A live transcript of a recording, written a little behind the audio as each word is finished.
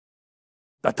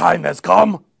The time has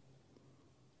come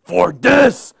for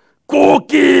this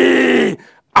cookie.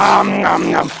 Nom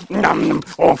nom nom nom.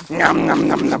 Oh, nom nom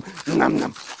nom nom nom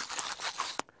nom.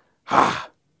 Ah.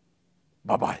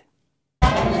 Bye-bye.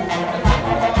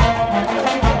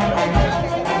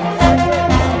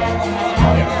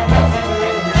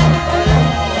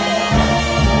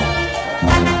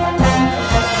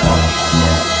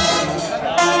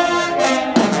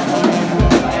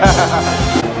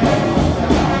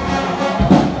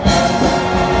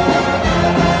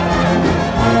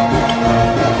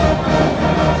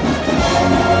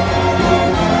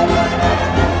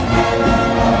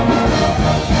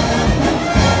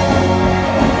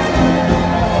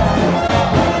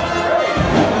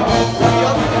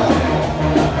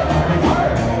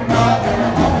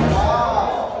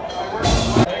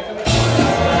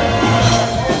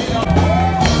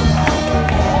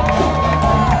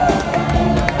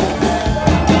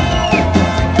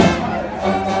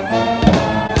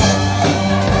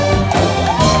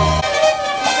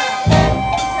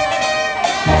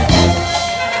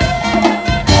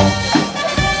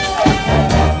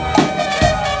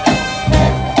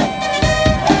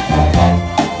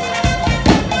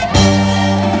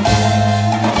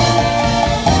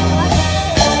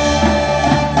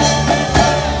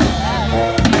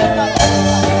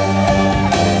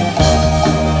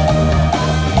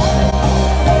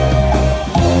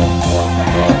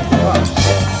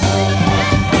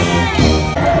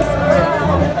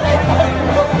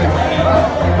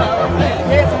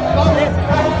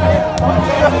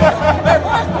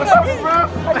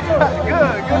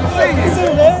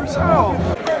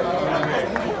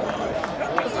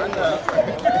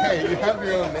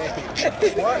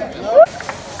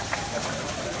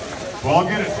 Well, I'll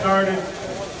get it started.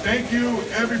 Thank you,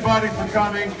 everybody, for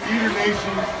coming. Eater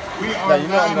Nation, we are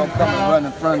loud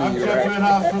and proud. I'm Jeff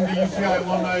Midhoff from the UCI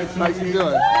Alumni Association. How you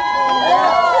doing?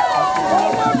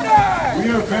 We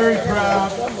are very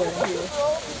proud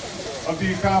of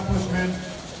the accomplishment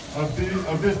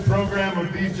of this program,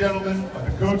 of these gentlemen, of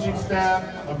the coaching staff,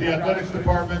 of the athletics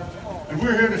department, and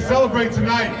we're here to celebrate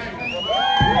tonight.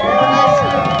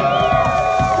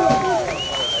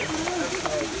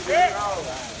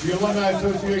 The Alumni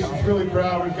Association is really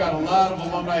proud. We've got a lot of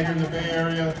alumni here in the Bay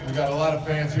Area. We've got a lot of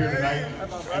fans here tonight.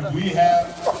 And we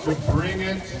have to bring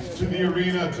it to the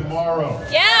arena tomorrow.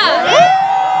 Yeah!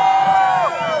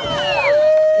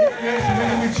 Eater Nation, we're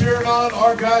going to be cheering on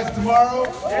our guys tomorrow.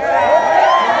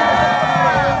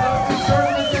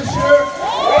 Tournament this year.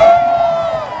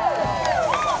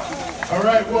 All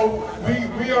right, well,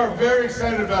 we are very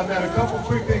excited about that. A couple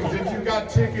quick things. If you've got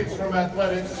tickets from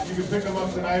athletics, you can pick them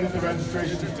up tonight at the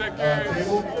registration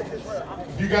table.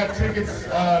 If you got tickets,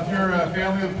 if you're a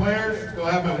family of players, they'll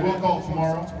have them at will call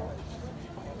tomorrow.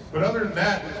 But other than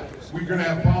that, we're going to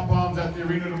have pom-poms at the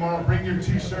arena tomorrow. Bring your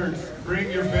t-shirts, bring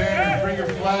your banners, bring your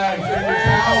flags, bring your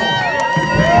towels.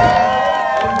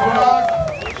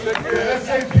 The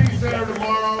SAP Center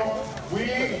tomorrow. We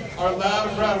are loud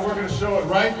and proud, and we're going to show it,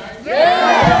 right?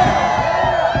 Yeah!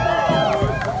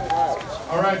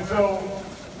 All right, so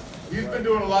he's been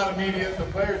doing a lot of media. The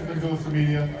players have been doing some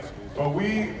media. But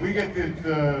we get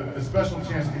the special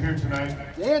chance to hear tonight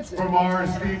from our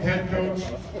esteemed head coach,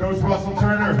 Coach Russell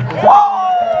Turner.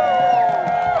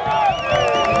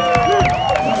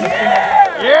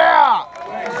 Yeah!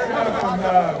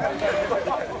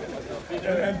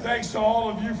 And thanks to all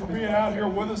of you for being out here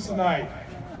with us tonight.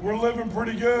 We're living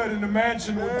pretty good in the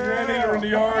mansion with the anteater in the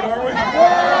yard, aren't we?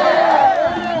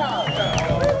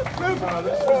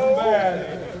 This isn't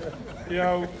bad. You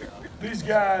know, these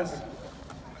guys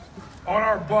on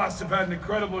our bus have had an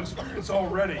incredible experience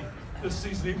already this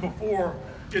season, even before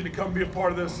getting to come be a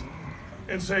part of this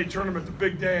NCAA tournament, the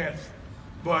big dance.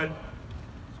 But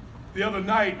the other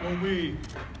night when we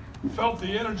felt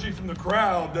the energy from the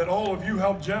crowd that all of you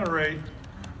helped generate,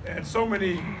 and so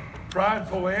many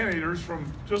prideful anteaters from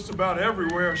just about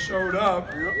everywhere showed up.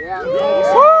 Yeah.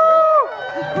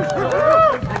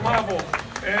 Level.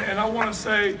 And I want to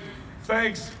say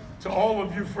thanks to all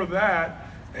of you for that,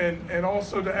 and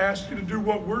also to ask you to do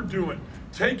what we're doing.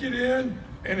 Take it in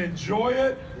and enjoy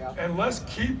it, and let's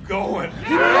keep going.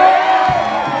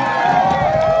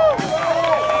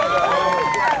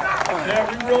 Yeah,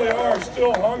 we really are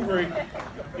still hungry.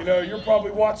 You know, you're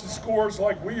probably watching scores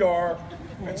like we are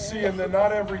and seeing that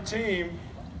not every team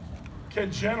can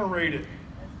generate it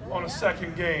on a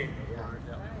second game.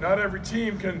 Not every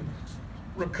team can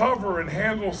recover and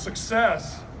handle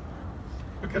success,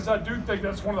 because I do think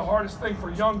that's one of the hardest things for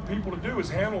young people to do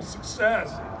is handle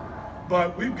success.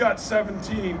 But we've got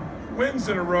 17 wins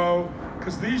in a row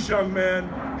because these young men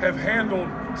have handled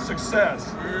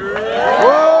success.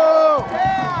 Whoa!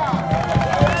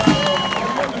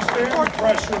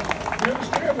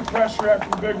 pressure after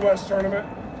the Big West tournament,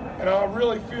 and I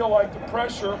really feel like the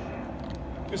pressure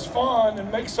is fun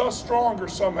and makes us stronger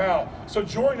somehow. So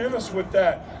join in us with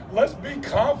that. Let's be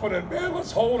confident, man.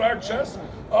 Let's hold our chest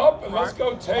up and let's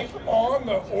go take on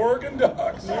the Oregon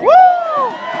Ducks. Woo!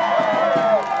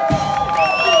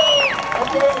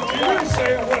 I'm going to TV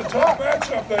saying what a tough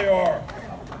matchup they are.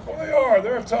 Well, they are.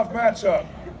 They're a tough matchup.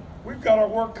 We've got our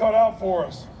work cut out for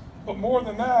us. But more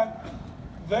than that,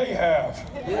 they have.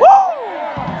 They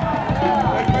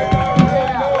may not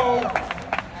really know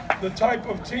the type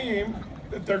of team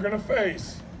that they're going to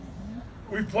face.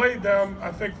 We've played them,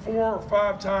 I think, 4 or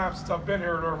 5 times since I've been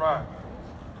here at Irvine.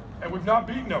 And we've not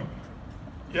beaten them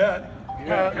yet.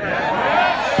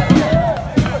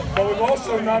 But we've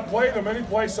also not played them any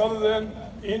place other than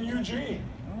in Eugene.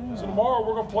 So tomorrow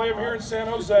we're going to play them here in San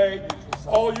Jose.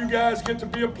 All you guys get to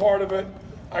be a part of it.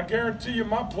 I guarantee you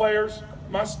my players,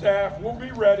 my staff will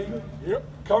be ready. Yep.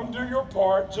 Come do your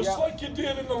part, just like you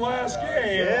did in the last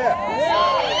game.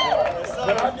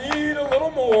 But I need a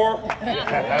little more.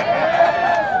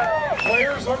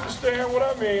 Players understand what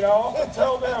I mean. I often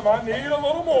tell them I need a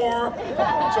little more.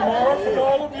 Tomorrow from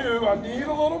all of you, I need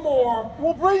a little more.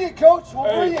 We'll bring it, Coach. We'll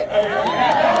bring it.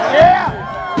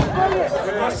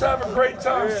 Let's have a great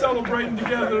time celebrating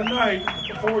together tonight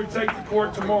before we take the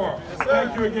court tomorrow.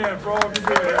 Thank you again for all of you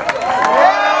being here.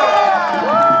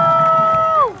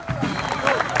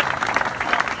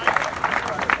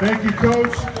 Thank you,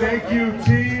 Coach. Thank you,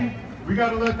 team. We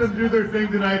got to let them do their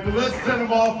thing tonight, but let's send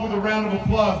them off with a round of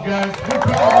applause, guys.